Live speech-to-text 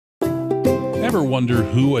Ever wonder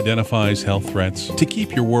who identifies health threats to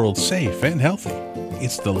keep your world safe and healthy?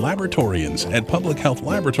 It's the Laboratorians at public health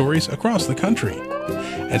laboratories across the country.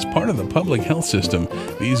 As part of the public health system,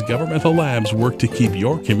 these governmental labs work to keep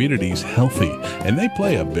your communities healthy, and they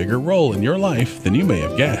play a bigger role in your life than you may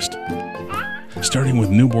have guessed. Starting with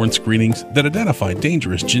newborn screenings that identify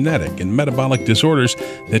dangerous genetic and metabolic disorders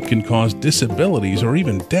that can cause disabilities or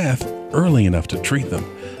even death early enough to treat them.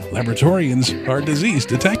 Laboratorians are disease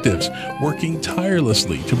detectives working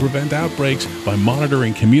tirelessly to prevent outbreaks by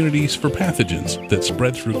monitoring communities for pathogens that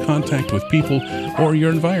spread through contact with people or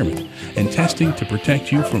your environment, and testing to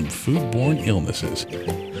protect you from foodborne illnesses.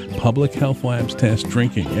 Public health labs test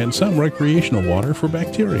drinking and some recreational water for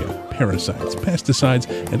bacteria, parasites, pesticides,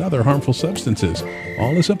 and other harmful substances,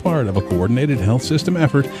 all as a part of a coordinated health system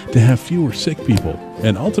effort to have fewer sick people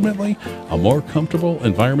and ultimately a more comfortable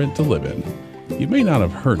environment to live in. You may not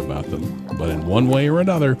have heard about them, but in one way or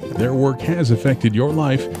another, their work has affected your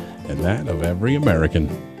life and that of every American.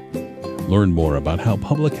 Learn more about how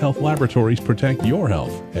public health laboratories protect your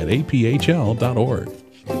health at aphl.org.